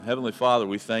Heavenly Father,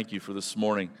 we thank you for this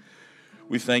morning.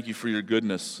 We thank you for your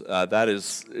goodness.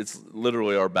 It's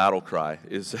literally our battle cry,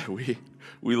 is that we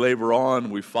labor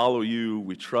on, we follow you,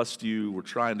 we trust you, we're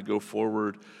trying to go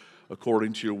forward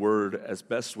according to your word as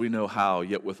best we know how,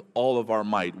 yet with all of our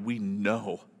might, we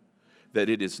know that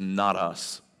it is not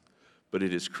us, but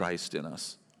it is Christ in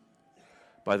us.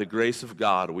 By the grace of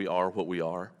God, we are what we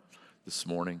are this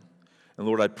morning. And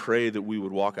Lord, I pray that we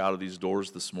would walk out of these doors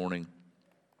this morning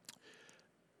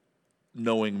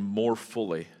knowing more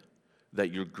fully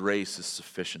that your grace is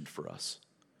sufficient for us,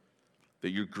 that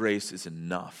your grace is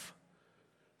enough,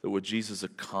 that what Jesus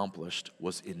accomplished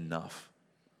was enough,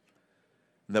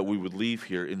 and that we would leave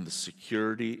here in the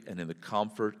security and in the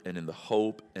comfort and in the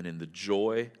hope and in the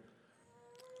joy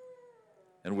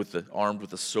and armed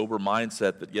with a sober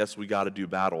mindset that yes, we got to do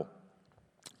battle,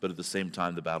 but at the same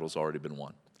time the battle's already been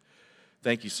won.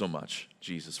 Thank you so much,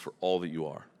 Jesus, for all that you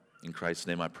are. In Christ's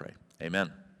name I pray.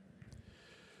 Amen.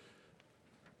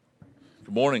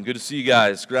 Good morning. Good to see you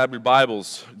guys. Grab your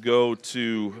Bibles. Go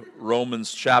to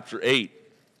Romans chapter 8.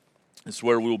 It's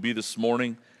where we will be this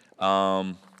morning.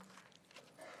 I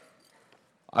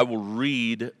will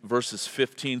read verses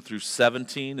 15 through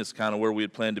 17 is kind of where we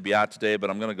had planned to be at today,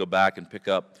 but I'm going to go back and pick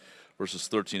up verses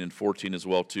 13 and 14 as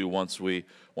well too once we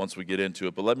get into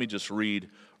it. But let me just read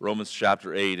Romans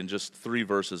chapter 8 in just 3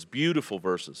 verses. Beautiful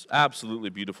verses.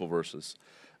 Absolutely beautiful verses.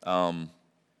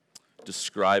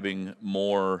 Describing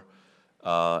more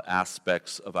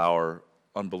aspects of our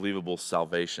unbelievable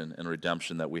salvation and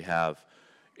redemption that we have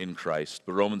in Christ.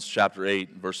 But Romans chapter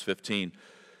 8, verse 15,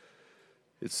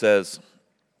 it says,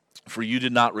 "For you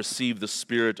did not receive the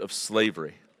spirit of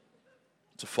slavery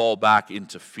to fall back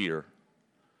into fear,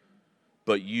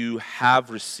 but you have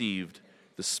received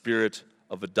the spirit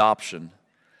of adoption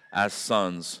as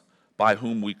sons, by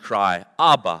whom we cry,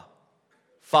 Abba,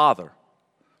 Father.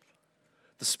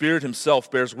 The Spirit himself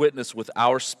bears witness with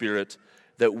our spirit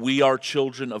that we are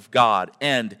children of God,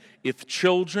 and if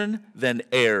children, then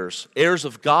heirs, heirs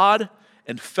of God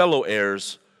and fellow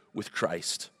heirs with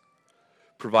Christ,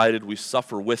 provided we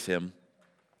suffer with him,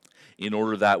 in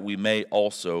order that we may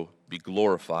also be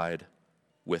glorified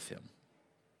with him."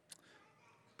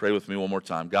 Pray with me one more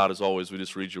time. God, as always, we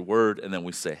just read your word, and then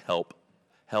we say, help,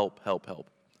 help, help,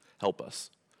 help. Help us.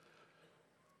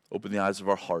 Open the eyes of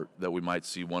our heart that we might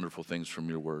see wonderful things from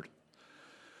your word.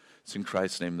 It's in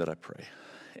Christ's name that I pray.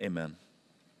 Amen.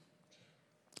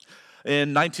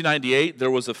 In 1998, there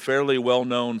was a fairly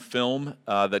well-known film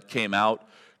that came out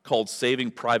called Saving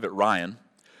Private Ryan.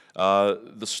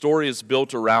 The story is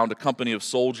built around a company of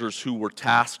soldiers who were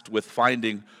tasked with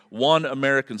finding one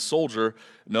American soldier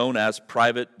known as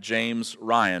Private James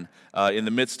Ryan in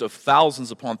the midst of thousands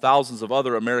upon thousands of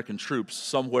other American troops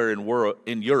somewhere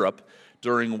in Europe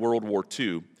during World War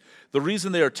II. The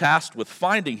reason they are tasked with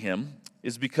finding him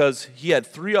is because he had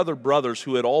 3 other brothers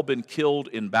who had all been killed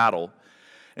in battle,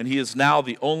 and he is now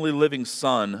the only living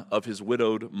son of his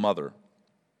widowed mother.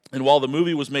 And while the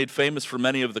movie was made famous for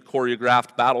many of the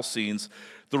choreographed battle scenes,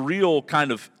 the real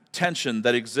kind of tension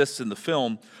that exists in the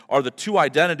film are the 2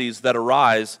 identities that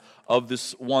arise of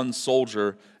this one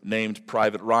soldier named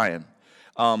Private Ryan,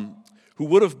 who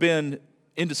would have been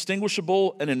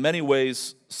indistinguishable and in many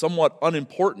ways somewhat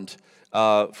unimportant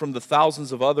from the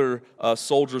thousands of other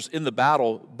soldiers in the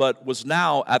battle, but was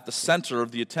now at the center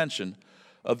of the attention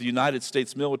of the United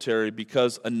States military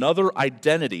because another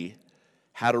identity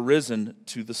had arisen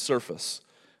to the surface.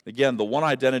 Again, the one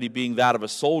identity being that of a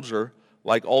soldier,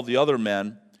 like all the other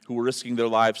men who were risking their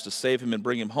lives to save him and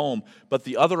bring him home, but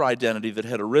the other identity that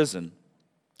had arisen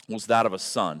was that of a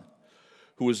son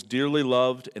who was dearly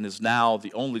loved and is now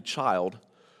the only child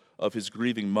of his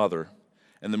grieving mother.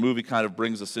 And the movie kind of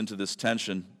brings us into this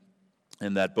tension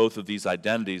in that both of these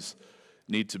identities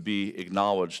need to be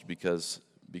acknowledged because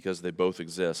they both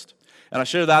exist. And I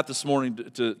share that this morning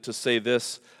to say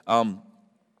this,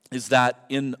 is that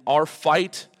in our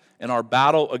fight and our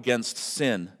battle against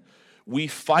sin, we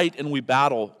fight and we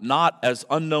battle not as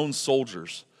unknown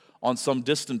soldiers on some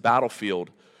distant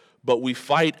battlefield, but we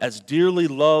fight as dearly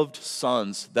loved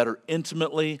sons that are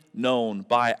intimately known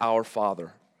by our Father.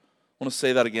 I want to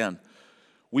say that again.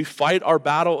 We fight our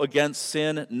battle against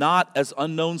sin not as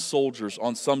unknown soldiers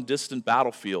on some distant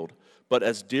battlefield, but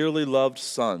as dearly loved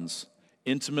sons,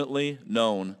 intimately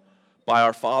known by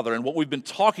our Father. And what we've been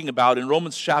talking about in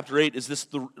Romans chapter 8 is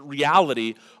the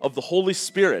reality of the Holy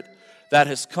Spirit that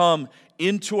has come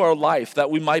into our life,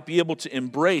 that we might be able to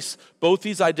embrace both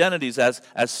these identities as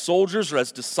soldiers or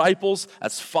as disciples,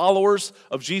 as followers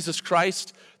of Jesus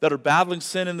Christ that are battling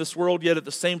sin in this world, yet at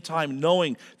the same time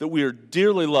knowing that we are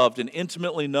dearly loved and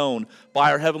intimately known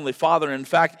by our Heavenly Father. And in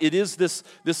fact, it is this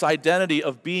identity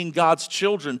of being God's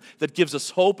children that gives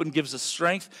us hope and gives us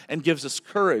strength and gives us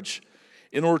courage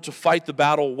in order to fight the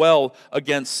battle well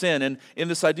against sin. And in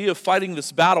this idea of fighting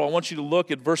this battle, I want you to look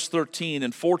at verse 13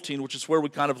 and 14, which is where we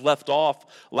kind of left off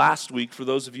last week for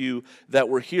those of you that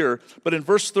were here. But in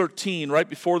verse 13, right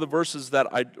before the verses that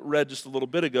I read just a little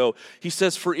bit ago, he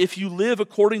says, "For if you live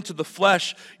according to the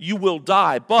flesh, you will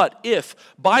die. But if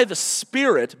by the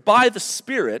Spirit,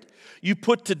 you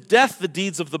put to death the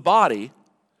deeds of the body,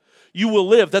 you will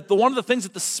live." That one of the things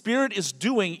that the Spirit is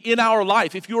doing in our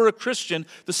life, if you are a Christian,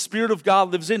 the Spirit of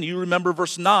God lives in you. You remember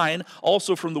verse 9,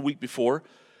 also from the week before,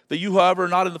 that you, however, are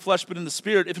not in the flesh but in the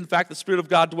Spirit, if in fact the Spirit of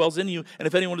God dwells in you. And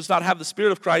if anyone does not have the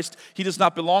Spirit of Christ, he does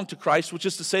not belong to Christ, which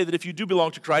is to say that if you do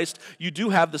belong to Christ, you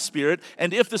do have the Spirit.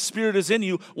 And if the Spirit is in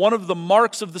you, one of the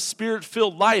marks of the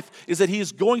Spirit-filled life is that he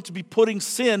is going to be putting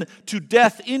sin to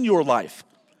death in your life.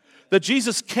 That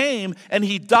Jesus came and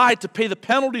he died to pay the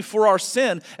penalty for our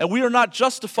sin, and we are not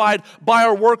justified by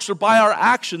our works or by our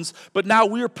actions, but now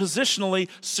we are positionally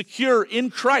secure in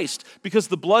Christ because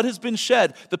the blood has been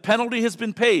shed, the penalty has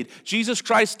been paid. Jesus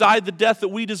Christ died the death that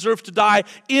we deserve to die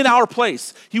in our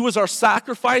place. He was our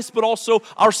sacrifice, but also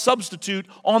our substitute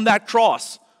on that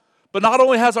cross. But not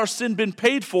only has our sin been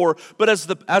paid for, but as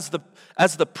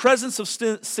the presence of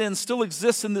sin still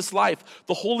exists in this life,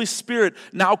 the Holy Spirit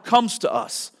now comes to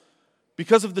us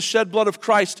because of the shed blood of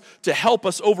Christ to help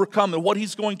us overcome. And what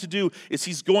he's going to do is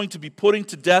he's going to be putting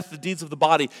to death the deeds of the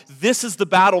body. This is the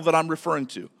battle that I'm referring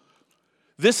to.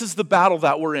 This is the battle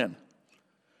that we're in.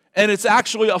 And it's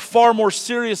actually a far more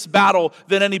serious battle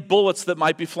than any bullets that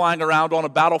might be flying around on a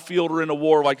battlefield or in a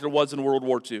war like there was in World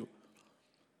War II.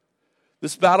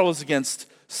 This battle is against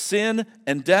sin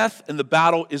and death, and the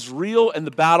battle is real, and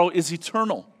the battle is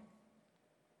eternal.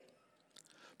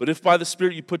 But if by the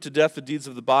Spirit you put to death the deeds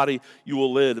of the body, you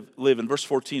will live. In verse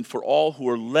 14, "For all who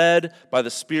are led by the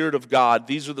Spirit of God,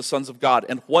 these are the sons of God."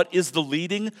 And what is the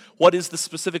leading? What is the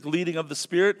specific leading of the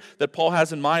Spirit that Paul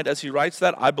has in mind as he writes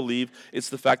that? I believe it's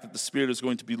the fact that the Spirit is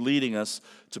going to be leading us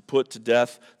to put to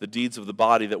death the deeds of the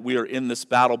body, that we are in this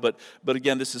battle. But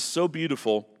again, this is so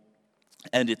beautiful,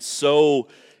 and it's so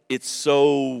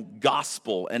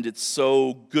gospel, and it's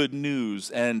so good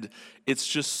news, and it's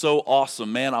just so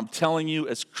awesome. Man, I'm telling you,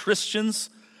 as Christians,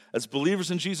 as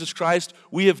believers in Jesus Christ,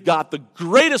 we have got the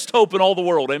greatest hope in all the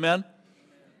world, amen?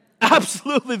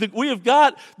 Absolutely, we have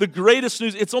got the greatest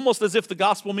news. It's almost as if the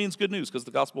gospel means good news, because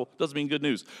the gospel does mean good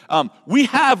news. We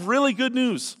have really good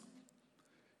news.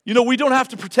 You know, we don't have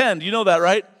to pretend, you know that,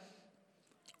 right?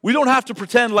 We don't have to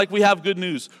pretend like we have good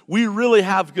news. We really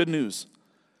have good news.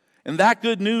 And that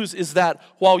good news is that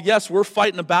while, yes, we're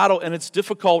fighting a battle and it's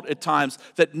difficult at times,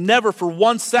 that never for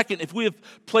 1 second, if we have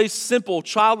placed simple,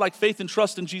 childlike faith and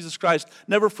trust in Jesus Christ,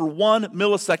 never for 1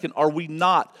 millisecond are we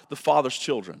not the Father's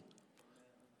children.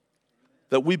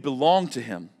 That we belong to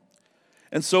him.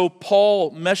 And so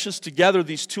Paul meshes together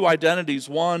these two identities,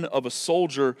 one of a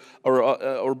soldier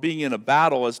or being in a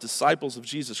battle as disciples of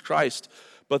Jesus Christ,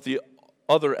 but the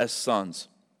other as sons.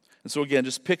 And so again,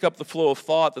 just pick up the flow of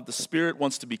thought that the Spirit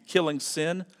wants to be killing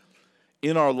sin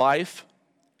in our life.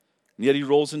 And yet he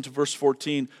rolls into verse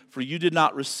 14, "For you did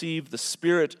not receive the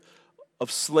spirit of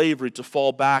slavery to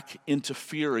fall back into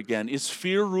fear again." Is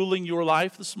fear ruling your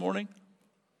life this morning?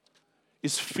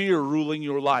 Is fear ruling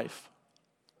your life?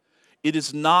 It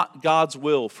is not God's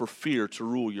will for fear to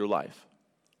rule your life.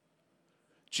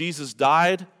 Jesus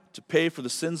died to pay for the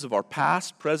sins of our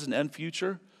past, present, and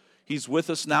future. He's with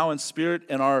us now in spirit,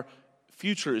 and our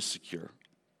future is secure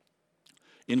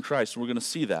in Christ. And we're going to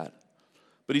see that.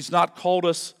 But he's not called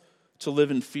us to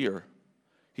live in fear.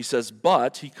 He says,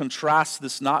 but he contrasts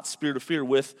this not spirit of fear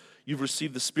with, you've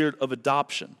received the spirit of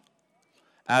adoption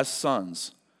as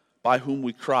sons, by whom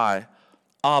we cry,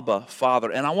 Abba, Father.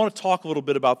 And I want to talk a little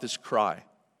bit about this cry.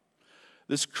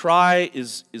 This cry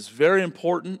is very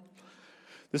important.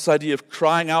 This idea of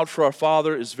crying out for our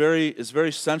Father is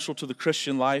very central to the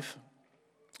Christian life.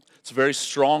 It's a very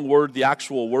strong word. The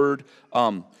actual word,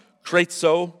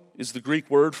 kratzo, is the Greek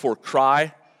word for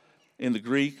cry in the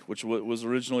Greek, which was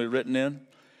originally written in.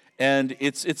 And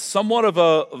it's somewhat of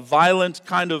a violent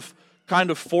kind of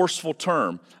forceful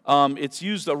term. It's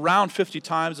used around 50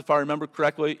 times, if I remember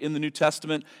correctly, in the New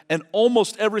Testament. And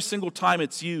almost every single time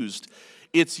it's used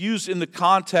in the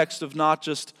context of not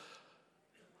just,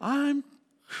 I'm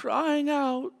crying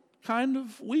out kind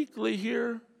of weakly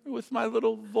here with my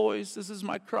little voice. This is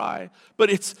my cry. But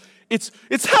it's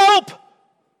help.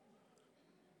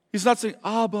 He's not saying,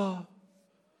 Abba,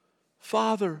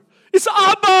 Father. It's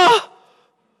Abba,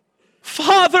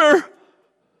 Father.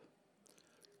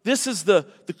 This is the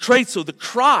kratzo, the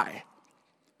cry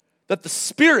that the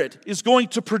Spirit is going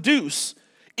to produce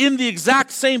in the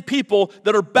exact same people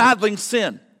that are battling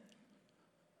sin.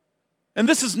 And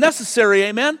this is necessary,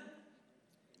 amen?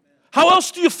 How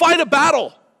else do you fight a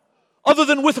battle other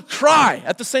than with a cry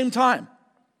at the same time?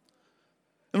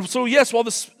 And so yes, while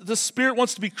the Spirit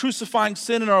wants to be crucifying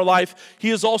sin in our life,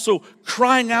 He is also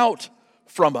crying out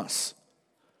from us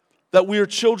that we are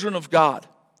children of God.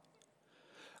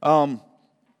 When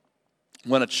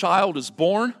a child is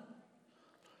born,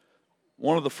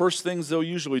 one of the first things they'll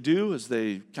usually do is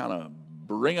they kind of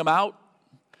bring them out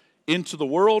into the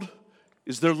world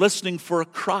is they're listening for a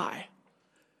cry.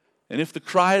 And if the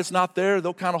cry is not there,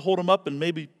 they'll kind of hold them up and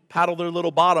maybe paddle their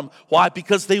little bottom. Why?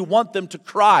 Because they want them to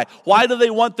cry. Why do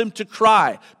they want them to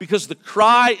cry? Because the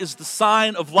cry is the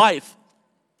sign of life.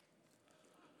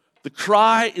 The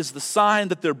cry is the sign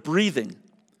that they're breathing,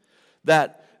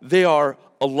 that they are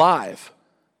alive.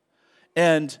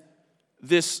 And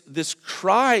this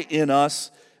cry in us,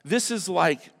 this is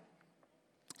like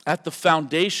at the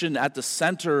foundation, at the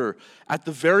center, at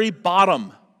the very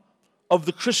bottom of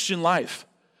the Christian life.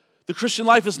 The Christian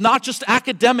life is not just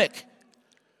academic.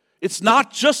 It's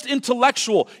not just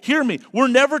intellectual. Hear me, we're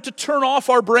never to turn off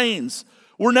our brains.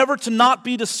 We're never to not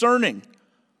be discerning.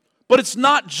 But it's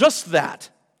not just that.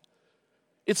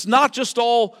 It's not just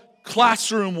all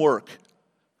classroom work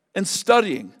and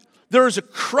studying. There is a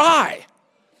cry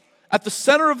at the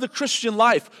center of the Christian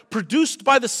life, produced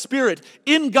by the Spirit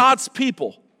in God's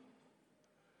people,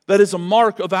 that is a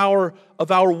mark of our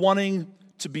wanting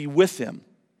to be with Him.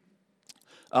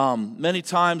 Many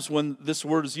times when this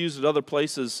word is used at other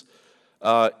places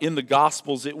in the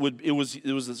Gospels, it was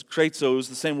this kratzo. It was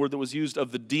the same word that was used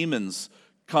of the demons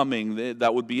coming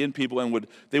that would be in people, and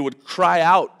they would cry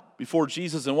out before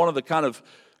Jesus. And one of the kind of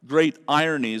great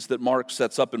ironies that Mark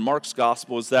sets up in Mark's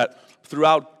Gospel is that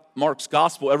throughout Mark's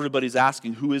Gospel, everybody's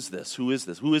asking, who is this? Who is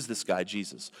this? Who is this guy,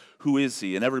 Jesus? Who is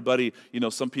He? And everybody,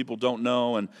 some people don't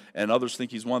know, and others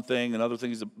think He's one thing, and other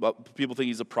things, people think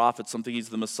He's a prophet, some think He's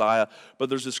the Messiah. But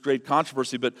there's this great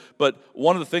controversy. But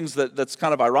one of the things that's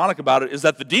kind of ironic about it is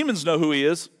that the demons know who He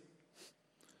is.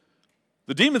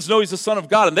 The demons know He's the Son of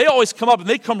God, and they always come up, and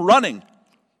they come running,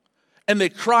 and they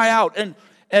cry out. And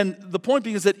the point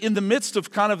being is that in the midst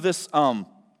of kind of this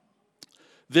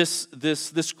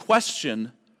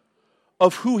question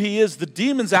of who He is, the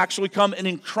demons actually come, and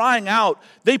in crying out,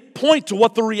 they point to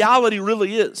what the reality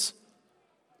really is.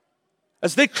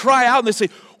 As they cry out and they say,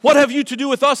 what have you to do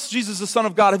with us, Jesus, the Son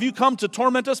of God? Have you come to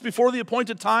torment us before the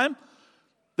appointed time?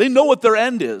 They know what their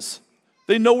end is.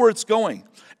 They know where it's going.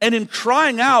 And in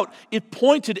crying out, it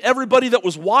pointed everybody that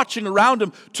was watching around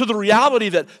Him to the reality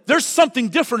that there's something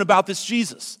different about this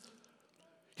Jesus.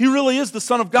 He really is the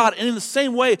Son of God. And in the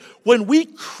same way, when we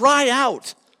cry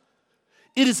out,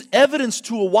 it is evidence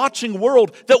to a watching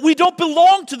world that we don't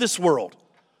belong to this world,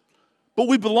 but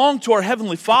we belong to our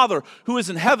Heavenly Father who is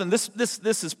in heaven. This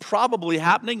is probably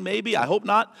happening, maybe, I hope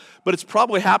not, but it's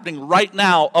probably happening right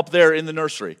now up there in the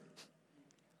nursery.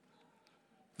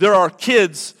 There are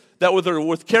kids that with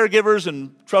caregivers,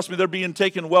 and trust me, they're being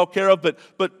taken well care of,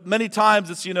 but many times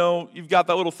it's, you've got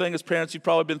that little thing as parents, you've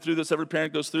probably been through this, every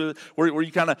parent goes through it, where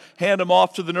you kind of hand them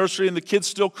off to the nursery and the kid's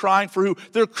still crying for who?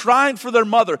 They're crying for their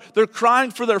mother. They're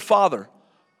crying for their father.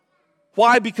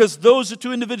 Why? Because those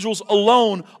two individuals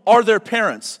alone are their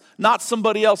parents, not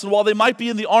somebody else. And while they might be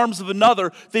in the arms of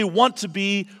another, they want to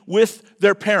be with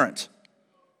their parent.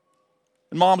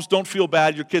 And moms, don't feel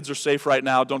bad. Your kids are safe right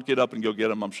now. Don't get up and go get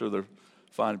them. I'm sure they're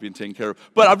fine being taken care of.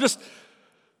 But I'm just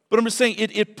saying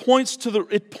it points to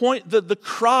the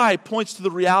cry points to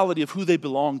the reality of who they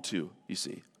belong to, you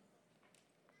see.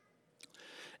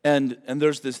 And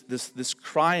there's this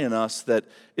cry in us that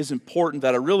is important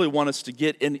that I really want us to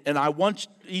get, and I want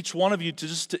each one of you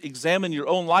to examine your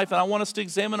own life, and I want us to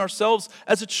examine ourselves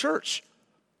as a church.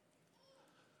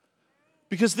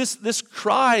 Because this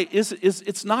cry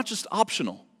it's not just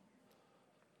optional.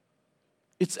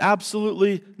 It's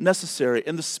absolutely necessary,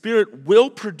 and the Spirit will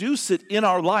produce it in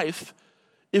our life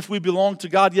if we belong to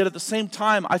God. Yet at the same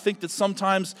time, I think that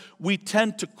sometimes we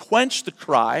tend to quench the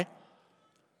cry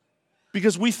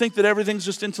because we think that everything's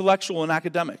just intellectual and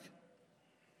academic.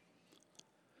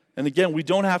 And again, we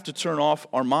don't have to turn off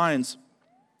our minds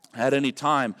at any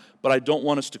time, but I don't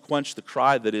want us to quench the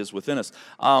cry that is within us.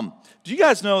 Do you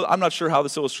guys know, I'm not sure how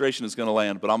this illustration is going to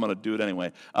land, but I'm going to do it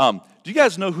anyway. Do you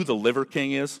guys know who the Liver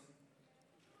King is?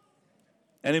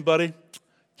 Anybody?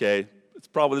 okay? This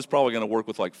is probably going to work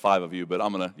with like 5 of you, but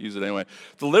I'm going to use it anyway.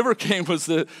 The Liver King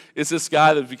is this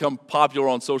guy that's become popular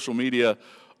on social media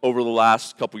over the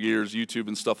last couple years, YouTube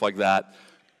and stuff like that.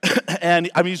 And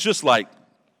I mean, he's just like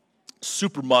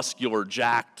super muscular,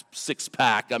 jacked,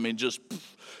 6-pack. I mean, just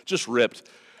ripped.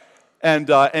 And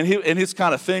his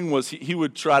kind of thing was he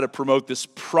would try to promote this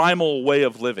primal way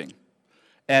of living.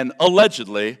 And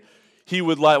allegedly, he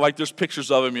would like there's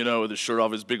pictures of him, with his shirt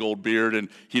off, his big old beard, and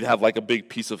he'd have like a big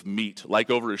piece of meat like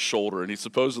over his shoulder, and he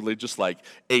supposedly just like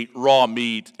ate raw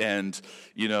meat, and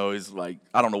he's like,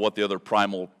 I don't know what the other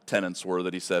primal tenets were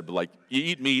that he said, but like you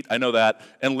eat meat, I know that,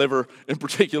 and liver in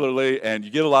particularly, and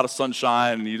you get a lot of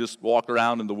sunshine, and you just walk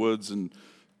around in the woods and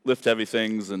lift heavy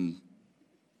things, and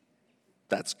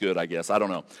that's good, I guess. I don't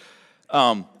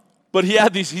know. But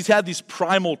he's had these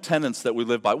primal tenets that we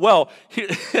live by. Well,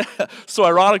 so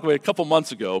ironically, a couple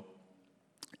months ago,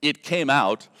 it came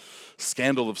out,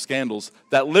 scandal of scandals,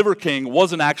 that Liver King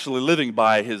wasn't actually living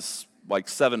by his like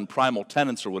 7 primal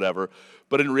tenets or whatever,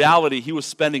 but in reality, he was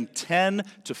spending $10,000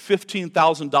 to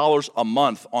 $15,000 a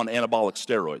month on anabolic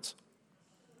steroids.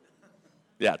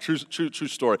 Yeah, true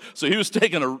story. So he was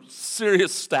taking a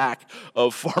serious stack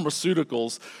of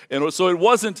pharmaceuticals, and so it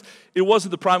wasn't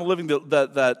the primal living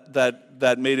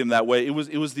that made him that way. It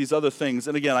was these other things.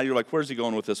 And again, you're like, where's he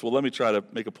going with this? Well, let me try to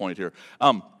make a point here.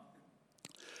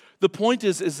 The point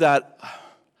is that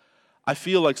I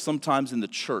feel like sometimes in the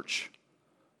church,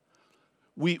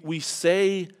 we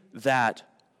say that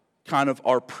kind of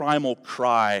our primal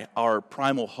cry, our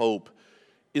primal hope,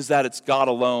 is that it's God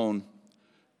alone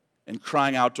and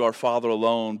crying out to our Father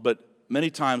alone, but many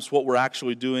times what we're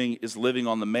actually doing is living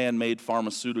on the man-made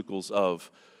pharmaceuticals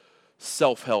of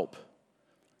self-help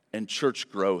and church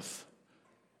growth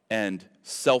and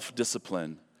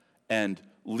self-discipline and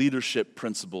leadership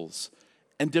principles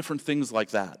and different things like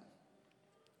that.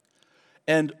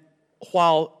 And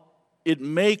while it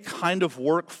may kind of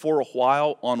work for a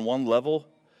while on one level,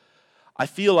 I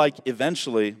feel like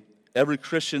eventually every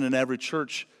Christian in every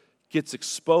church gets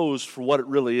exposed for what it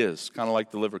really is, kind of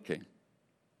like the Liver King.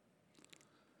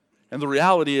 And the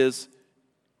reality is,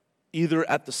 either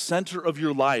at the center of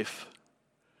your life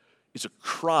is a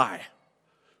cry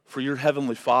for your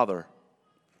Heavenly Father,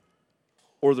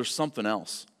 or there's something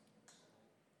else.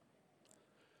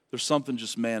 There's something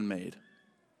just man-made.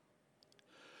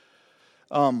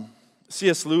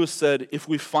 C.S. Lewis said, if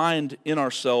we find in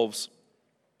ourselves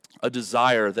a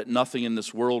desire that nothing in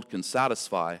this world can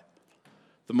satisfy,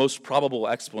 the most probable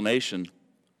explanation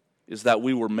is that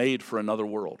we were made for another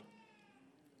world.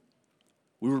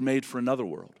 We were made for another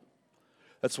world.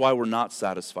 That's why we're not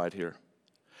satisfied here.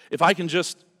 If I can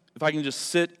just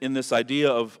sit in this idea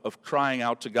of crying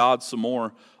out to God some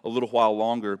more a little while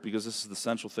longer, because this is the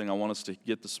central thing I want us to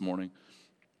get this morning,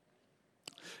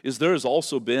 is there has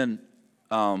also been,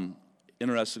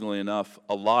 interestingly enough,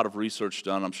 a lot of research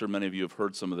done. I'm sure many of you have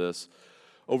heard some of this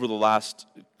over the last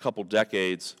couple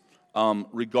decades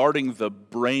regarding the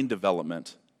brain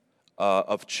development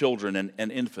of children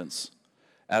and infants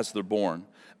as they're born.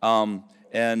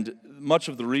 And much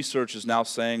of the research is now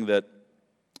saying that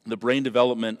the brain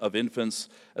development of infants,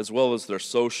 as well as their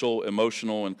social,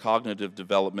 emotional, and cognitive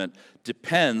development,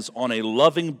 depends on a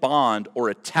loving bond or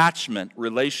attachment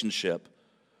relationship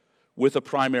with a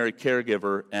primary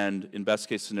caregiver and, in best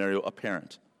case scenario, a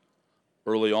parent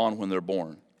early on when they're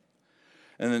born.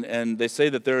 And they say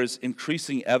that there is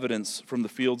increasing evidence from the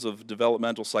fields of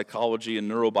developmental psychology and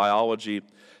neurobiology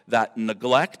that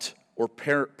neglect or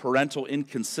parental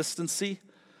inconsistency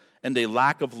and a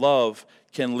lack of love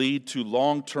can lead to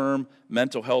long-term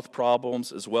mental health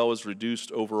problems as well as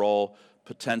reduced overall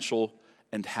potential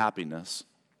and happiness.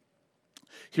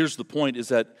 Here's the point, is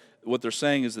that what they're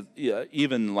saying is that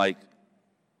even like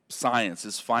science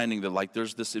is finding that like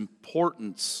there's this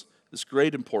importance, this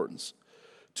great importance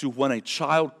to when a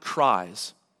child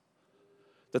cries,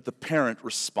 that the parent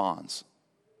responds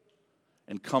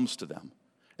and comes to them.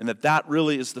 And that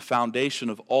really is the foundation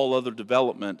of all other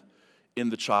development in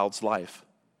the child's life.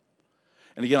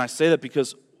 And again, I say that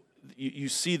because you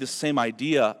see the same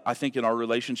idea, I think, in our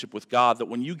relationship with God, that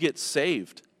when you get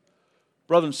saved,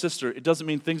 brother and sister, it doesn't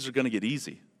mean things are going to get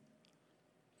easy.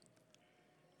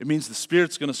 It means the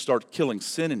Spirit's going to start killing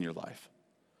sin in your life.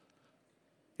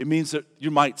 It means that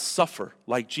you might suffer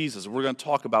like Jesus. We're going to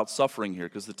talk about suffering here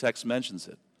because the text mentions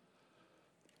it.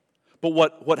 But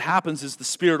what happens is the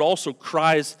Spirit also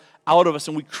cries out of us,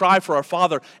 and we cry for our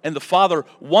Father, and the Father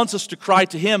wants us to cry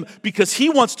to Him because He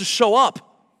wants to show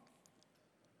up.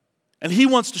 And He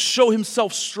wants to show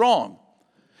Himself strong.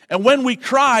 And when we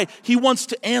cry, He wants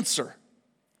to answer.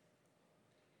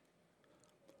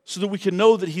 so that we can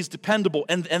know that he's dependable.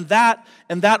 And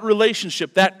that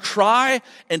relationship, that cry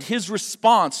and his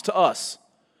response to us,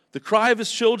 the cry of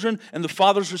his children and the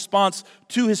Father's response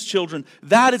to his children,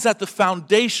 that is at the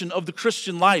foundation of the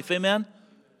Christian life. Amen?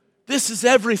 This is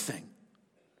everything.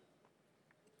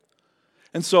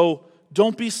 And so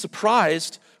don't be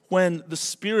surprised when the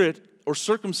Spirit or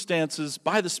circumstances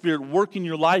by the Spirit work in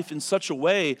your life in such a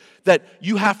way that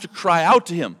you have to cry out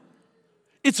to him.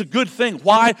 It's a good thing.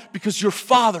 Why? Because your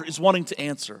Father is wanting to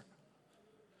answer.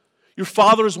 Your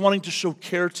Father is wanting to show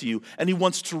care to you, and he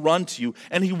wants to run to you,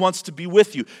 and he wants to be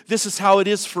with you. This is how it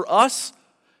is for us,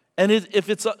 and if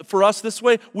it's for us this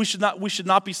way, we should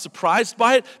not be surprised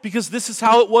by it, because this is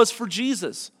how it was for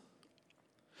Jesus.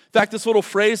 In fact, this little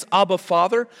phrase, Abba,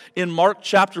 Father, in Mark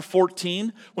chapter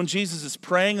 14, when Jesus is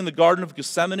praying in the Garden of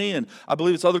Gethsemane, and I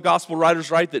believe it's other gospel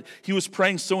writers write that he was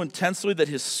praying so intensely that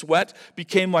his sweat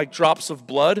became like drops of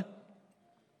blood.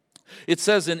 It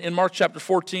says in Mark chapter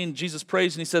 14, Jesus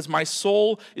prays and he says, "My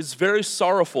soul is very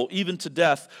sorrowful, even to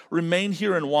death. Remain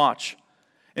here and watch."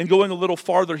 And going a little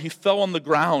farther, he fell on the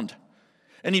ground.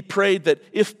 And he prayed that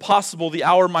if possible, the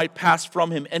hour might pass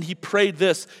from him. And he prayed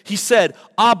this. He said,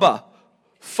 "Abba,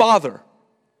 Father,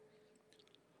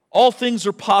 all things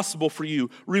are possible for you.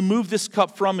 Remove this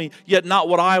cup from me, yet not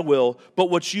what I will, but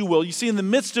what you will." You see, in the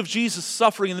midst of Jesus'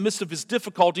 suffering, in the midst of his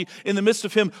difficulty, in the midst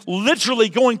of him literally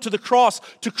going to the cross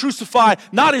to crucify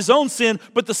not his own sin,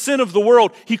 but the sin of the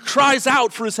world, he cries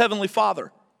out for his heavenly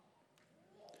Father.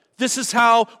 This is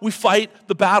how we fight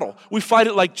the battle. We fight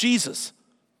it like Jesus,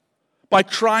 by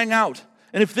crying out.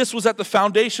 And if this was at the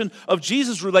foundation of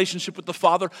Jesus' relationship with the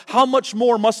Father, how much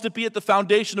more must it be at the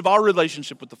foundation of our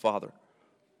relationship with the Father?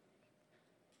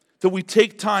 That we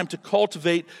take time to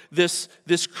cultivate this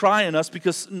cry in us,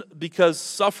 because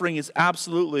suffering is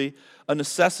absolutely a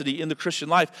necessity in the Christian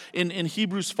life. In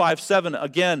Hebrews 5:7,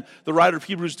 again, the writer of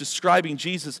Hebrews describing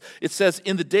Jesus, it says,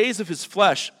 "In the days of his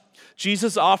flesh,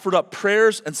 Jesus offered up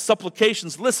prayers and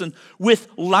supplications," listen, "with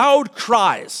loud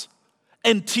cries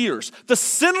and tears." The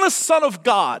sinless Son of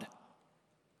God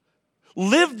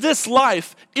lived this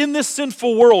life in this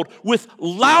sinful world with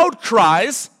loud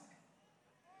cries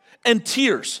and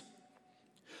tears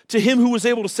to him who was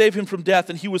able to save him from death,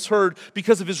 and he was heard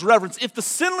because of his reverence. If the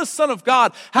sinless Son of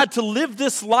God had to live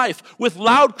this life with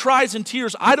loud cries and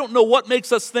tears, I don't know what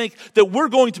makes us think that we're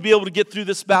going to be able to get through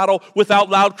this battle without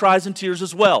loud cries and tears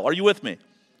as well. Are you with me?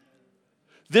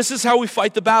 This is how we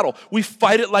fight the battle. We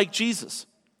fight it like Jesus.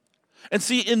 And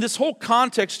see, in this whole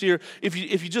context here, if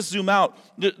you just zoom out,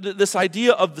 this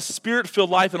idea of the Spirit-filled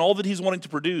life and all that he's wanting to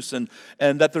produce, and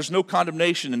that there's no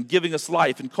condemnation, and giving us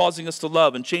life, and causing us to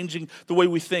love, and changing the way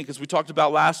we think, as we talked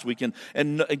about last week,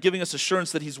 and giving us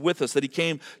assurance that he's with us, that he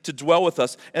came to dwell with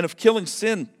us, and of killing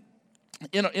sin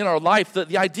in our life,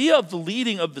 the idea of the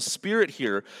leading of the Spirit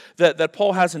here that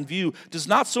Paul has in view does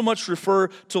not so much refer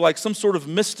to like some sort of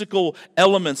mystical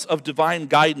elements of divine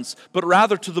guidance, but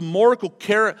rather to the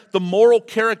moral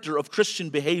character of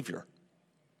Christian behavior.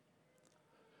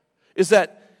 Is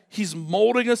that he's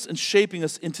molding us and shaping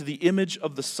us into the image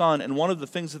of the Son. And one of the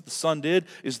things that the Son did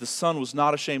is the Son was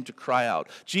not ashamed to cry out.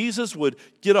 Jesus would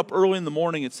get up early in the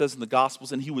morning, it says in the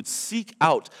Gospels, and he would seek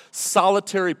out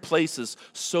solitary places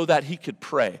so that he could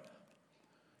pray.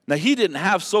 Now, he didn't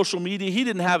have social media. He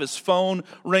didn't have his phone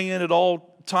ringing at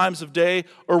all times of day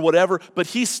or whatever, but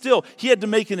he had to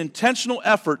make an intentional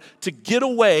effort to get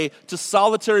away to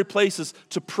solitary places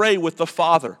to pray with the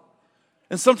Father.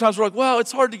 And sometimes we're like, well,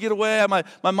 it's hard to get away.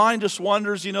 My mind just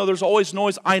wanders. There's always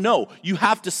noise. I know. You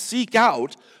have to seek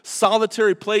out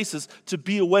solitary places to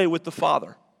be away with the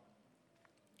Father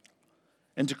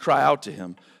and to cry out to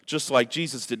him, just like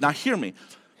Jesus did. Now, hear me.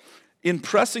 In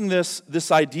pressing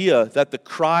this idea that the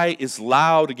cry is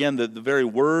loud, again, the very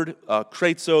word,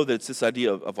 kratzo, that it's this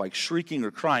idea of like shrieking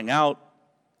or crying out,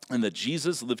 and that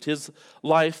Jesus lived his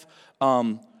life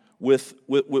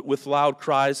with loud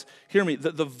cries. Hear me,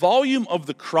 the volume of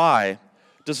the cry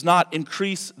does not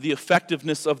increase the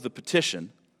effectiveness of the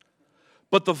petition,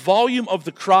 but the volume of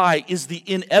the cry is the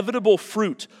inevitable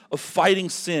fruit of fighting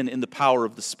sin in the power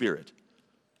of the Spirit.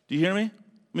 Do you hear me?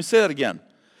 Let me say that again.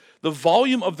 The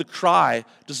volume of the cry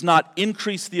does not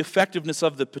increase the effectiveness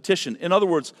of the petition. In other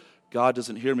words, God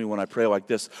doesn't hear me when I pray like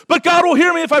this, but God will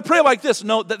hear me if I pray like this.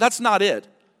 No, that's not it.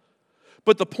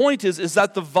 But the point is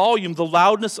that the volume, the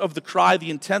loudness of the cry,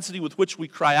 the intensity with which we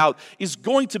cry out is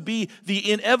going to be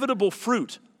the inevitable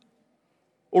fruit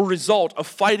or result of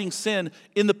fighting sin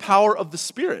in the power of the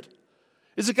Spirit.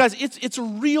 Is it, guys? It's a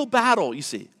real battle, you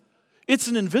see. It's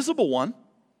an invisible one,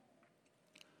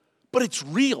 but it's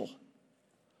real.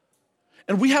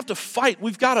 And we have to fight.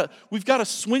 We've got to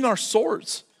swing our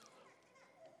swords.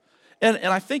 And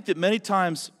I think that many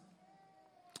times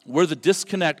where the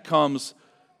disconnect comes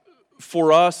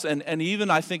for us, and even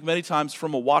I think many times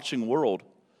from a watching world,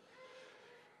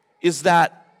 is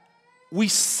that we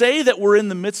say that we're in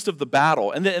the midst of the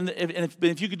battle. And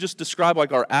if you could just describe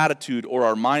like our attitude or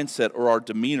our mindset or our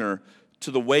demeanor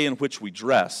to the way in which we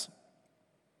dress,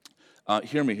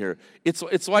 hear me here.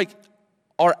 It's like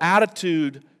our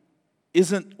attitude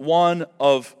isn't one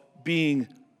of being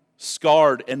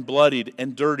scarred and bloodied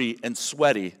and dirty and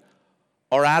sweaty.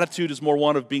 Our attitude is more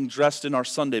one of being dressed in our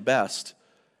Sunday best,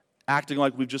 acting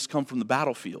like we've just come from the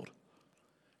battlefield.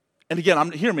 And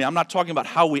again, hear me, I'm not talking about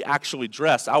how we actually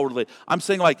dress outwardly. I'm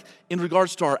saying like in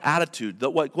regards to our attitude,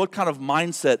 that what kind of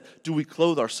mindset do we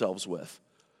clothe ourselves with?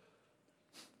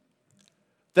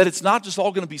 That it's not just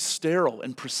all going to be sterile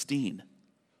and pristine.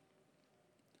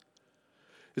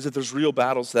 Is that there's real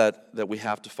battles that we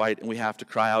have to fight and we have to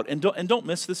cry out. And don't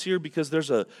miss this here, because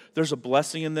there's a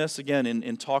blessing in this, again,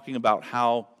 in talking about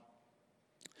how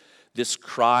this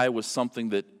cry was something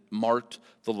that marked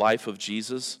the life of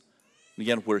Jesus. And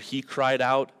again, where he cried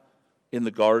out in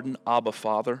the garden, Abba,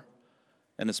 Father.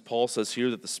 And as Paul says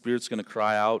here, that the Spirit's going to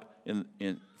cry out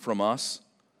from us,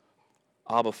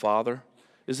 Abba, Father,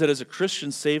 is that as a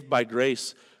Christian saved by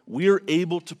grace, we're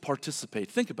able to participate.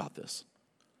 Think about this.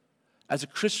 As a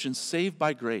Christian saved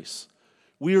by grace,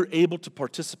 we are able to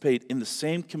participate in the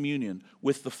same communion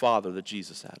with the Father that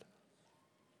Jesus had.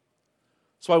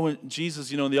 That's why when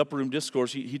Jesus, in the upper room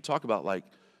discourse, he'd talk about like,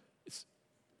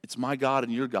 it's my God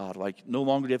and your God. Like, no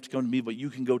longer do you have to come to me, but you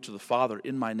can go to the Father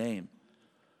in my name.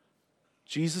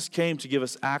 Jesus came to give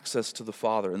us access to the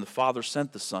Father, and the Father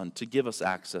sent the Son to give us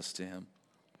access to him,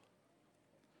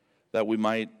 that we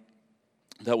might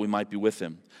be with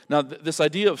him. Now, this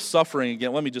idea of suffering,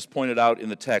 again, let me just point it out in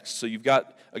the text. So you've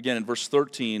got, again, in verse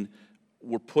 13,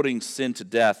 we're putting sin to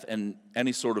death, and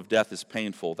any sort of death is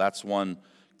painful. That's one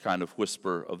kind of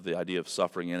whisper of the idea of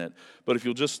suffering in it. But if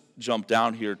you'll just jump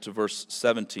down here to verse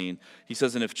 17, he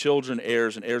says, and if children,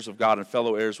 heirs, and heirs of God, and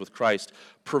fellow heirs with Christ,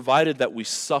 provided that we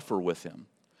suffer with him.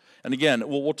 And again,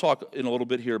 we'll talk in a little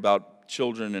bit here about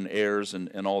children and heirs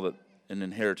and all that, and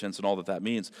inheritance and all that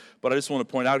means. But I just want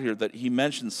to point out here that he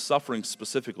mentions suffering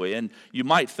specifically. And you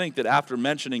might think that after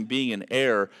mentioning being an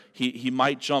heir, he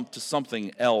might jump to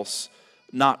something else,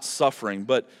 not suffering.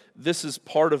 But this is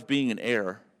part of being an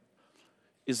heir,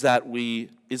 is that we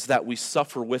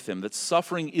suffer with him. That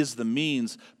suffering is the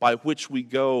means by which we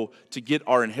go to get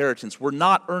our inheritance. We're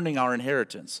not earning our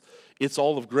inheritance. It's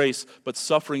all of grace, but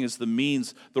suffering is the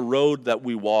means, the road that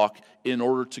we walk in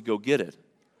order to go get it.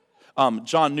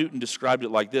 John Newton described it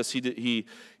like this. He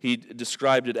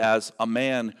described it as a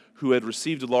man who had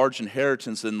received a large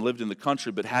inheritance and lived in the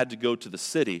country but had to go to the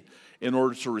city in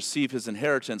order to receive his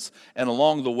inheritance. And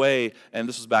along the way, and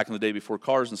this was back in the day before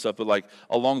cars and stuff, but like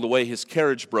along the way his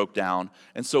carriage broke down,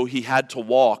 and so he had to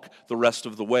walk the rest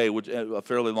of the way, which a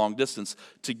fairly long distance,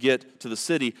 to get to the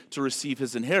city to receive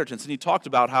his inheritance. And he talked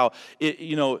about how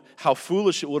how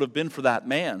foolish it would have been for that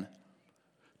man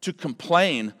to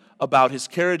complain about his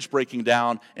carriage breaking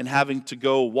down and having to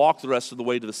go walk the rest of the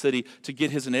way to the city to get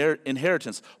his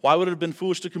inheritance. Why would it have been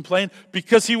foolish to complain?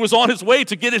 Because he was on his way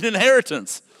to get an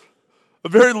inheritance. A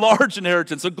very large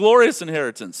inheritance, a glorious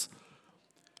inheritance.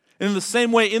 And in the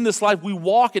same way, in this life, we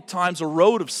walk at times a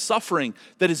road of suffering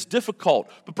that is difficult.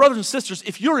 But brothers and sisters,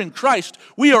 if you're in Christ,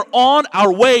 we are on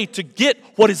our way to get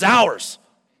what is ours.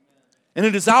 And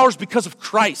it is ours because of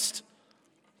Christ.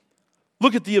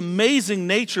 Look at the amazing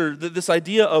nature, this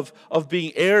idea of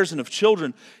being heirs and of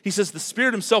children. He says the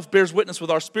Spirit himself bears witness with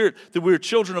our spirit that we are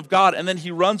children of God. And then he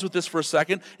runs with this for a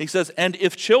second. He says, and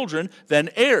if children,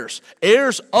 then heirs.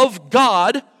 Heirs of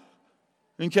God.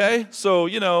 Okay? So,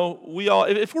 we all,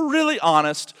 if we're really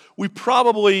honest, we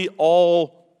probably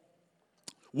all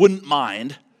wouldn't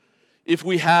mind if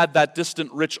we had that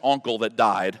distant rich uncle that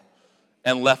died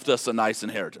and left us a nice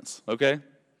inheritance. Okay?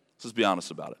 Let's just be honest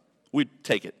about it. We'd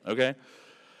take it, okay?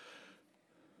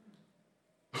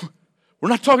 We're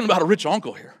not talking about a rich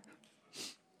uncle here.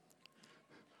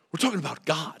 We're talking about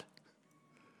God,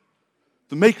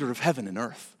 the maker of heaven and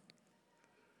earth,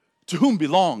 to whom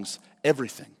belongs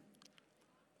everything.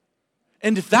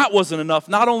 And if that wasn't enough,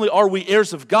 not only are we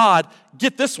heirs of God,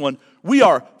 get this one, we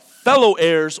are fellow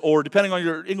heirs, or depending on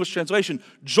your English translation,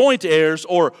 joint heirs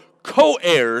or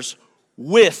co-heirs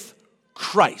with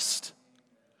Christ.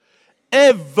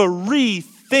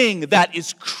 Everything that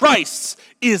is Christ's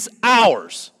is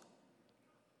ours.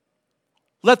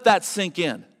 Let that sink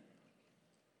in.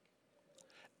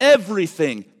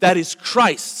 Everything that is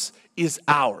Christ's is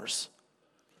ours.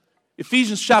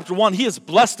 Ephesians chapter 1, he has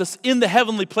blessed us in the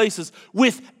heavenly places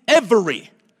with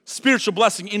every spiritual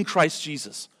blessing in Christ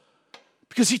Jesus.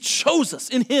 Because he chose us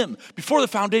in him before the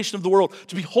foundation of the world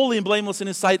to be holy and blameless in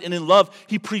his sight, and in love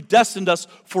he predestined us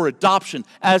for adoption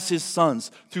as his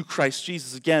sons through Christ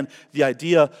Jesus. Again, the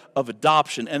idea of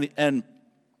adoption. And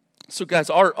so guys,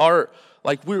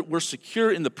 we're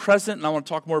secure in the present, and I want to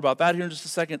talk more about that here in just a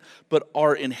second, but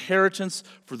our inheritance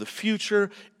for the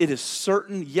future, it is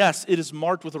certain. Yes, it is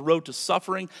marked with a road to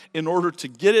suffering in order to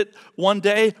get it one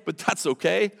day, but that's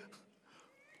okay.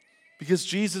 Because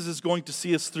Jesus is going to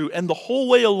see us through. And the whole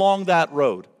way along that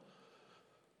road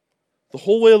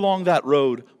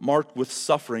marked with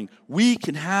suffering, we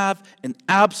can have an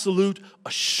absolute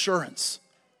assurance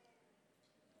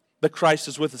that Christ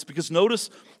is with us. Because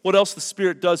notice what else the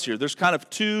Spirit does here. There's kind of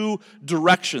two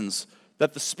directions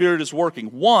that the Spirit is working.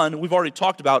 One, we've already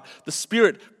talked about, the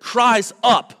Spirit cries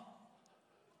up.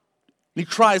 He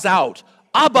cries out,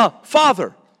 Abba,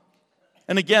 Father.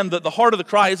 And again, the heart of the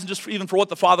cry isn't just even for what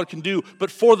the Father can do, but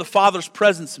for the Father's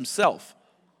presence himself.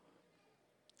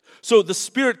 So the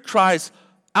Spirit cries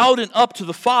out and up to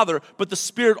the Father, but the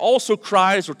Spirit also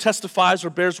cries or testifies or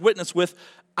bears witness with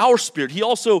our spirit. He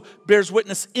also bears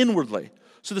witness inwardly.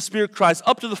 So the Spirit cries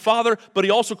up to the Father, but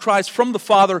he also cries from the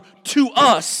Father to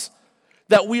us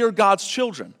that we are God's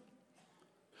children.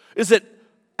 Is that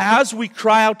as we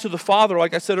cry out to the Father,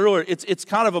 like I said earlier, it's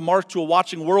kind of a mark to a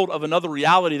watching world of another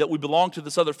reality that we belong to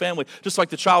this other family. Just like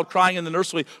the child crying in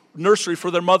the nursery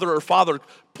for their mother or father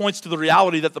points to the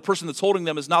reality that the person that's holding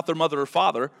them is not their mother or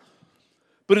father.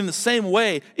 But in the same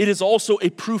way, it is also a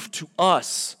proof to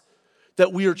us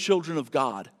that we are children of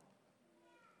God.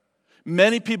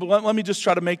 Many people, let me just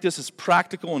try to make this as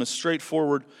practical and as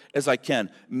straightforward as I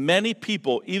can. Many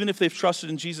people, even if they've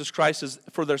trusted in Jesus Christ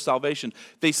for their salvation,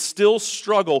 they still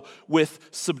struggle with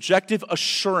subjective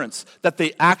assurance that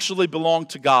they actually belong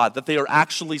to God, that they are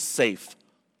actually safe,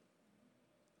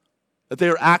 that they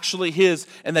are actually his,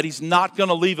 and that he's not going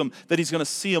to leave them, that he's going to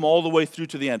see them all the way through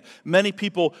to the end. Many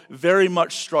people very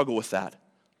much struggle with that.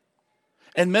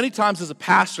 And many times as a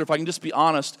pastor, if I can just be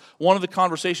honest, one of the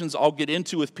conversations I'll get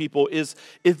into with people is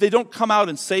if they don't come out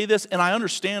and say this, and I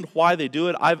understand why they do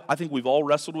it. I think we've all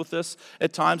wrestled with this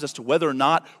at times as to whether or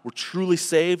not we're truly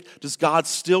saved. Does God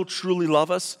still truly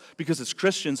love us? Because as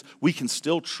Christians, we can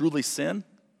still truly sin.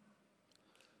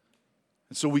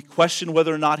 And so we question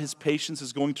whether or not his patience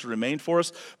is going to remain for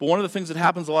us. But one of the things that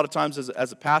happens a lot of times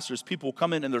as a pastor is people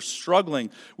come in and they're struggling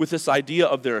with this idea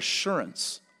of their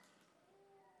assurance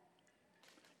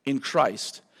in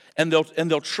Christ, and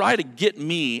they'll try to get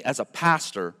me as a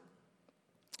pastor.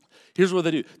 Here's what they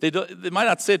do. They might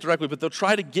not say it directly, but they'll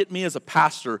try to get me as a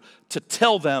pastor to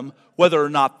tell them whether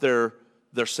or not they're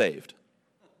saved.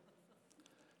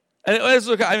 And it's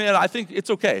okay. I mean, I think it's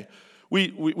okay. We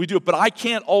do it, but I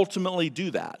can't ultimately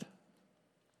do that.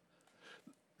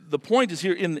 The point is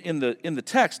here in the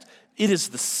text, it is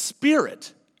the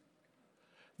Spirit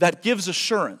that gives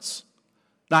assurance.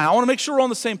 Now, I want to make sure we're on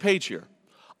the same page here.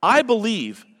 I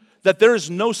believe that there is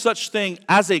no such thing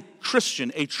as a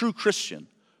Christian, a true Christian,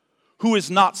 who is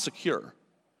not secure.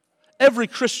 Every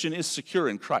Christian is secure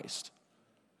in Christ.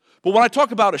 But when I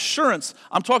talk about assurance,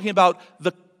 I'm talking about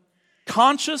the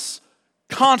conscious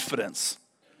confidence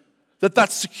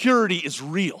that security is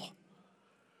real,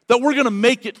 that we're going to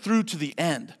make it through to the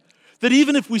end. That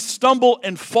even if we stumble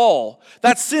and fall,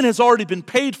 that sin has already been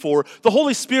paid for. The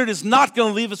Holy Spirit is not going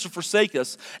to leave us or forsake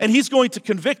us, and he's going to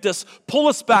convict us, pull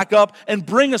us back up, and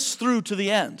bring us through to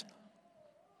the end.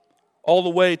 All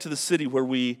the way to the city where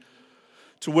we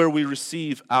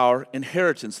receive our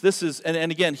inheritance. This is,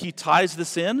 and again, he ties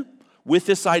this in with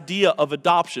this idea of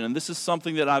adoption. And this is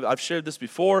something that I've shared this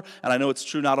before, and I know it's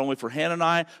true not only for Hannah and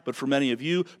I, but for many of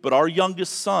you. But our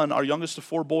youngest son, our youngest of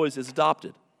 4 boys, is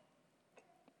adopted.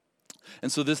 And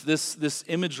so this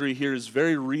imagery here is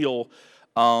very real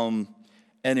and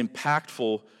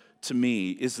impactful to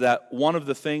me, is that one of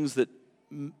the things that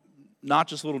not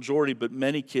just little Jordy, but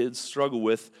many kids struggle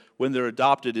with when they're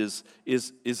adopted is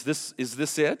this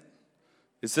it?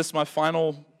 Is this my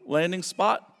final landing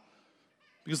spot?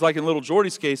 Because like in little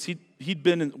Jordy's case, he'd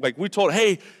been in, like we told,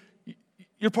 hey,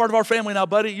 you're part of our family now,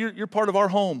 buddy. You're part of our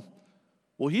home.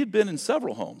 Well, he had been in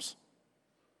several homes,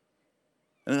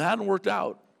 and it hadn't worked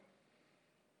out.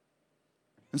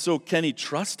 And so can he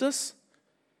trust us?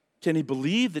 Can he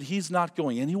believe that he's not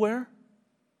going anywhere?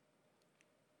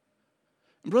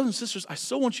 And brothers and sisters, I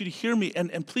so want you to hear me,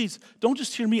 and please, don't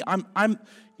just hear me.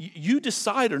 You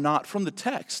decide or not from the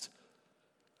text.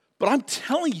 But I'm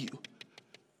telling you,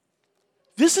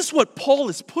 this is what Paul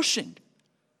is pushing.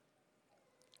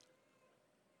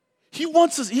 He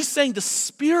wants us, he's saying the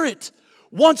Spirit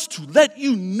wants to let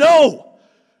you know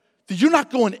that you're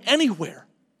not going anywhere.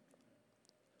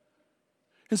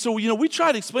 And so, we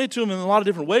try to explain it to him in a lot of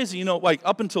different ways. Like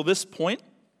up until this point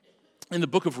in the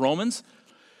book of Romans,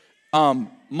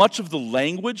 much of the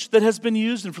language that has been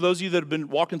used, and for those of you that have been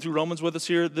walking through Romans with us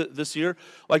here this year,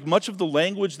 like much of the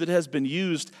language that has been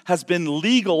used has been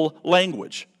legal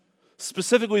language,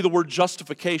 specifically the word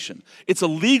justification. It's a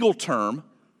legal term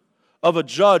of a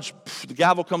judge. The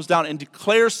gavel comes down and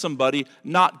declares somebody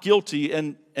not guilty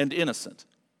and innocent.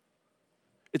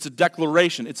 It's a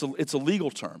declaration. It's a legal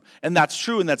term. And that's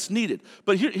true and that's needed.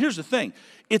 But here's the thing.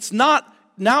 It's not,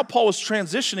 now Paul is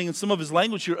transitioning in some of his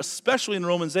language here, especially in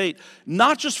Romans 8,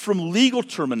 not just from legal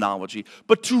terminology,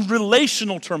 but to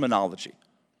relational terminology.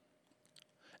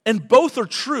 And both are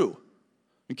true.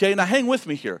 Okay, now hang with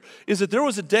me here. Is that there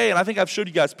was a day, and I think I've showed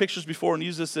you guys pictures before and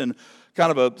used this in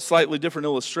kind of a slightly different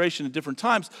illustration at different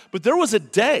times, but there was a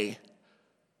day,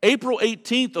 April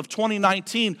 18th of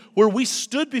 2019, where we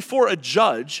stood before a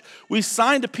judge. We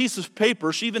signed a piece of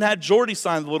paper. She even had Jordy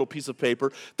sign the little piece of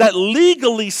paper that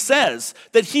legally says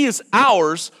that he is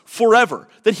ours forever,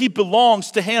 that he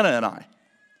belongs to Hannah and I.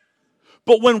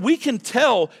 But when we can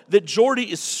tell that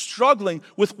Jordy is struggling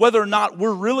with whether or not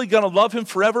we're really going to love him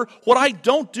forever, what I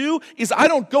don't do is I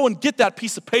don't go and get that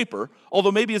piece of paper,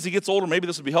 although maybe as he gets older, maybe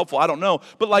this would be helpful, I don't know.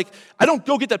 But I don't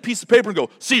go get that piece of paper and go,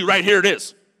 see, right here it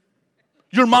is.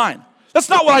 You're mine. That's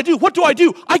not what I do. What do? I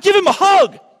give him a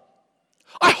hug.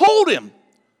 I hold him.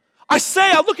 I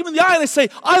look him in the eye and I say,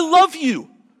 I love you,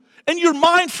 and you're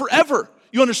mine forever.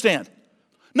 You understand?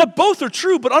 Now, both are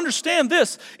true, but understand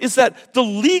this, is that the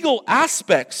legal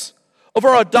aspects of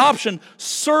our adoption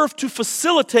serve to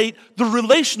facilitate the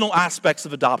relational aspects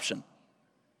of adoption.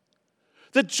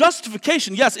 The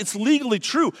justification, yes, it's legally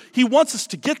true. He wants us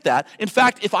to get that. In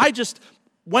fact, if I just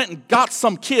went and got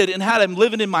some kid and had him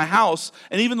living in my house,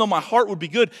 and even though my heart would be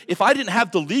good, if I didn't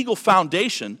have the legal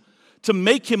foundation to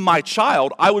make him my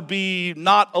child, I would be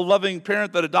not a loving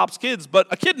parent that adopts kids, but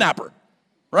a kidnapper,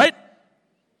 right?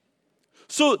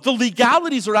 So the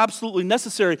legalities are absolutely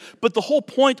necessary, but the whole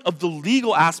point of the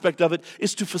legal aspect of it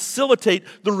is to facilitate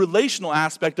the relational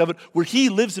aspect of it, where he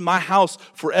lives in my house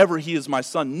forever, he is my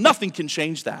son. Nothing can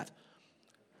change that.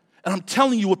 And I'm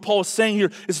telling you, what Paul is saying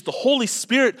here is that the Holy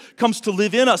Spirit comes to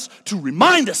live in us to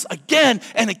remind us again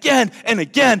and again and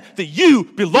again that you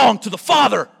belong to the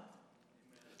Father.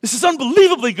 This is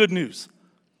unbelievably good news.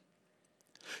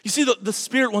 You see, the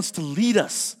Spirit wants to lead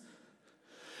us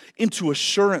into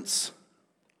assurance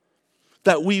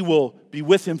that we will be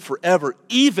with him forever,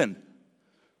 even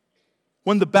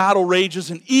when the battle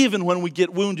rages and even when we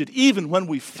get wounded, even when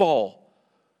we fall,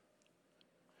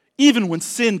 even when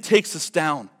sin takes us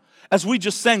down. As we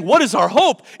just sang, what is our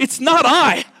hope? It's not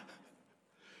I.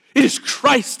 It is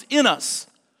Christ in us,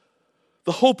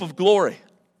 the hope of glory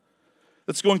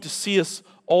that's going to see us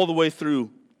all the way through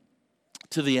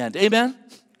to the end. Amen?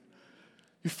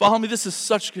 You follow me? This is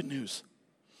such good news.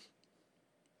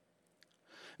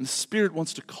 And the Spirit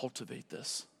wants to cultivate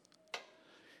this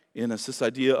in us, this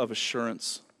idea of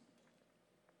assurance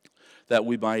that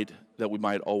we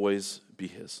might always be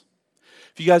his.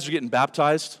 If you guys are getting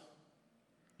baptized,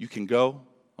 you can go.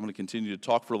 I'm going to continue to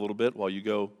talk for a little bit while you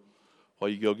go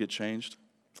get changed.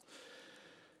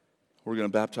 We're going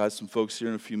to baptize some folks here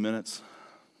in a few minutes.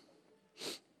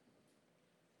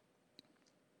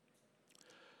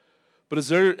 But as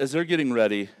they're getting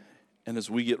ready, and as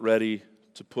we get ready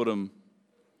to put them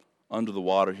under the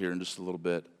water here in just a little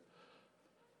bit,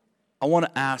 I want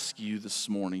to ask you this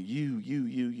morning,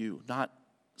 you, not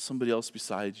somebody else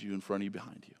beside you, in front of you,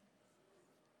 behind you.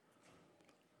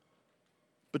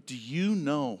 But do you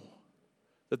know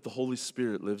that the Holy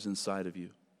Spirit lives inside of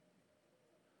you?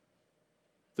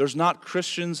 There's not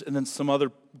Christians and then some other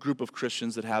group of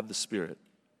Christians that have the Spirit.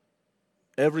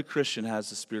 Every Christian has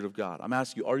the Spirit of God. I'm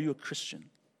asking you, are you a Christian?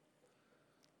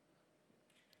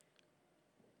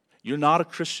 You're not a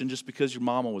Christian just because your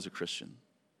mama was a Christian.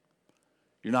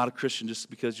 You're not a Christian just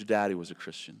because your daddy was a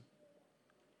Christian.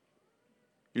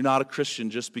 You're not a Christian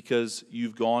just because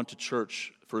you've gone to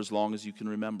church for as long as you can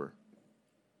remember.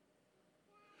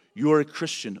 You are a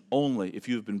Christian only if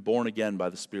you have been born again by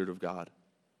the Spirit of God.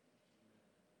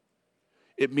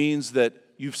 It means that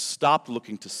you've stopped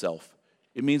looking to self.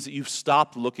 It means that you've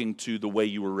stopped looking to the way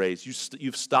you were raised.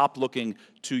 You've stopped looking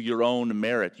to your own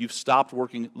merit. You've stopped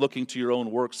looking to your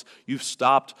own works. You've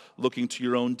stopped looking to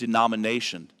your own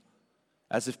denomination,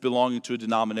 as if belonging to a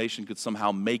denomination could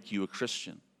somehow make you a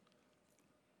Christian.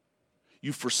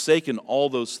 You've forsaken all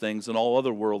those things and all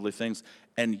other worldly things,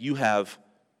 and you have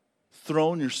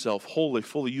thrown yourself wholly,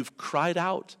 fully. You've cried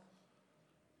out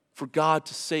for God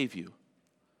to save you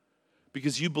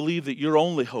because you believe that your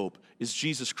only hope is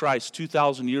Jesus Christ,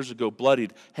 2,000 years ago,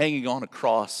 bloodied, hanging on a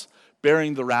cross,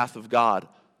 bearing the wrath of God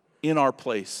in our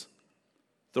place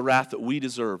the wrath that we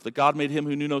deserve. That God made him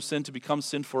who knew no sin to become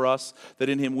sin for us, that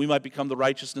in him we might become the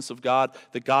righteousness of God,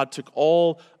 that God took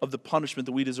all of the punishment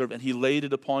that we deserve and he laid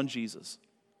it upon Jesus.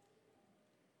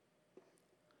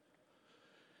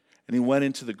 And he went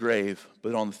into the grave,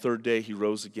 but on the third day he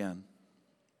rose again.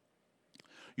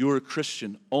 You are a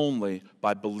Christian only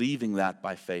by believing that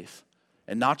by faith.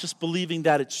 And not just believing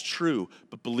that it's true,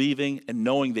 but believing and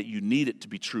knowing that you need it to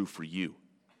be true for you.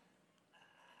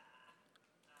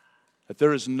 That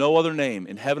there is no other name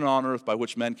in heaven and on earth by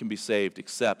which men can be saved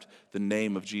except the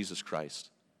name of Jesus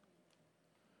Christ.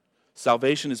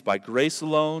 Salvation is by grace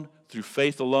alone, through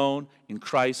faith alone, in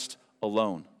Christ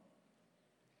alone.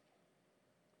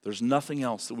 There's nothing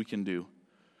else that we can do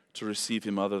to receive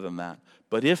him other than that.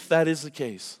 But if that is the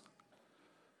case,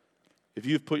 if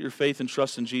you've put your faith and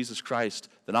trust in Jesus Christ,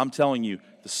 then I'm telling you,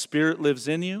 the Spirit lives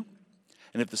in you.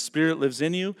 And if the Spirit lives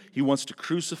in you, he wants to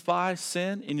crucify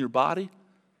sin in your body.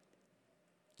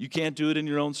 You can't do it in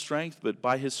your own strength, but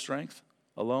by his strength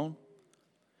alone.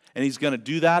 And he's going to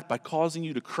do that by causing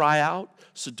you to cry out,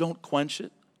 so don't quench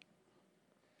it.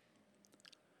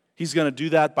 He's going to do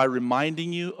that by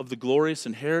reminding you of the glorious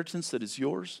inheritance that is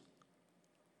yours.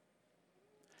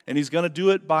 And he's going to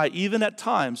do it by, even at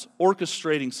times,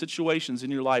 orchestrating situations in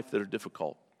your life that are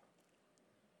difficult.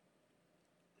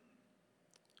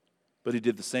 But he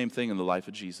did the same thing in the life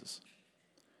of Jesus.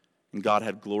 And God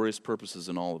had glorious purposes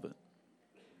in all of it.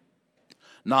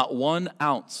 Not 1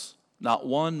 ounce, not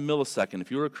 1 millisecond, if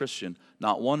you're a Christian,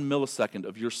 not 1 millisecond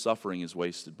of your suffering is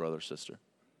wasted, brother or sister.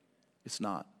 It's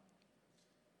not.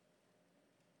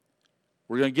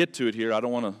 We're going to get to it here. I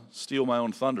don't want to steal my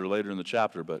own thunder later in the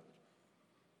chapter, but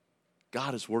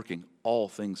God is working all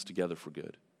things together for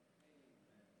good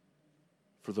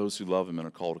for those who love him and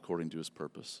are called according to his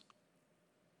purpose.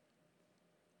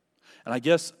 And I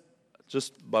guess,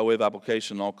 just by way of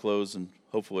application, I'll close, and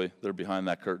hopefully they're behind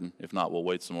that curtain. If not, we'll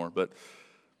wait some more. But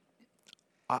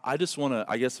I just want to,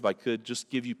 I guess if I could, just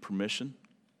give you permission.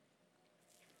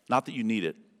 Not that you need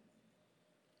it,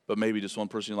 but maybe just one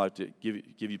person in your life to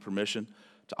give you permission.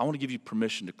 I want to give you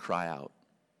permission to cry out.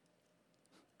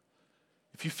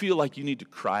 If you feel like you need to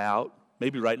cry out,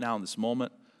 maybe right now in this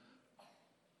moment,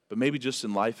 but maybe just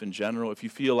in life in general, if you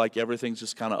feel like everything's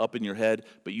just kind of up in your head,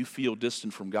 but you feel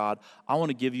distant from God, I want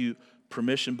to give you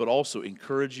permission, but also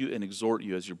encourage you and exhort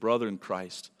you as your brother in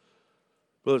Christ.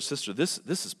 Brother, sister, this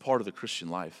is part of the Christian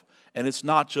life. And it's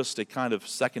not just a kind of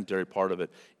secondary part of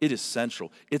it. It is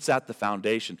central. It's at the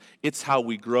foundation. It's how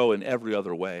we grow in every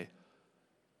other way.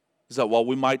 Is that while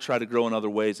we might try to grow in other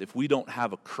ways, if we don't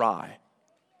have a cry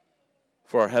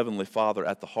for our Heavenly Father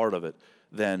at the heart of it,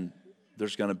 then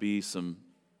there's going to be some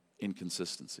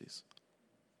inconsistencies.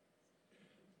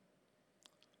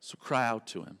 So cry out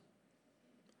to him.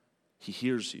 He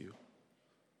hears you.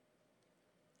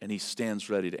 And he stands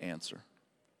ready to answer.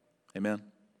 Amen?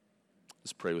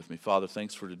 Let's pray with me. Father,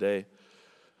 thanks for today.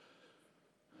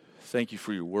 Thank you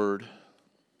for your word.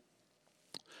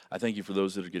 I thank you for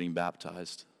those that are getting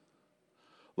baptized.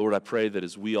 Lord, I pray that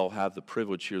as we all have the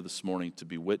privilege here this morning to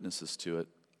be witnesses to it,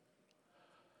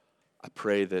 I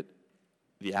pray that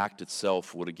the act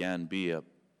itself would again be an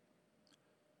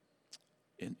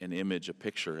image, a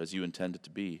picture, as you intend it to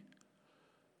be,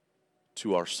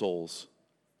 to our souls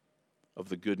of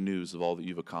the good news of all that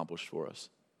you've accomplished for us.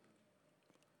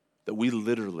 That we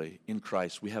literally, in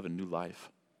Christ, we have a new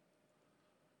life.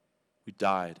 We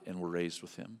died and were raised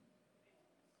with him.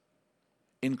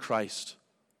 In Christ,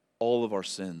 all of our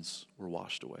sins were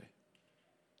washed away,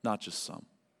 not just some.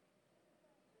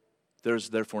 There is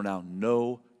therefore now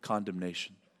no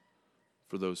condemnation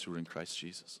for those who are in Christ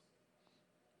Jesus.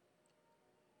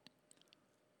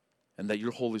 And that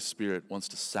your Holy Spirit wants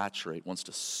to saturate, wants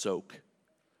to soak,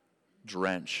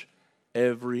 drench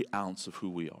every ounce of who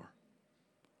we are.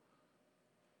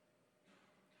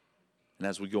 And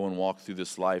as we go and walk through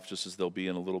this life, just as there'll be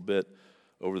in a little bit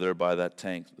over there by that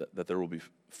tank, that there will be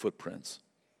footprints,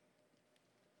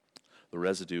 the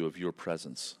residue of your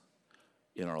presence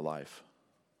in our life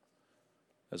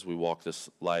as we walk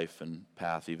this life and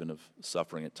path even of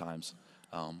suffering at times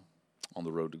on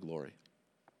the road to glory.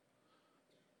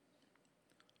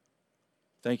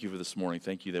 Thank you for this morning.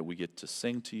 Thank you that we get to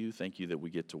sing to you. Thank you that we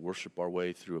get to worship our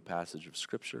way through a passage of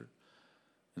Scripture.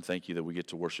 And thank you that we get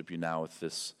to worship you now with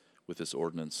this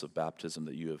ordinance of baptism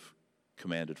that you have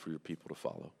commanded for your people to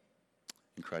follow.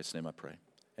 In Christ's name I pray.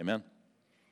 Amen.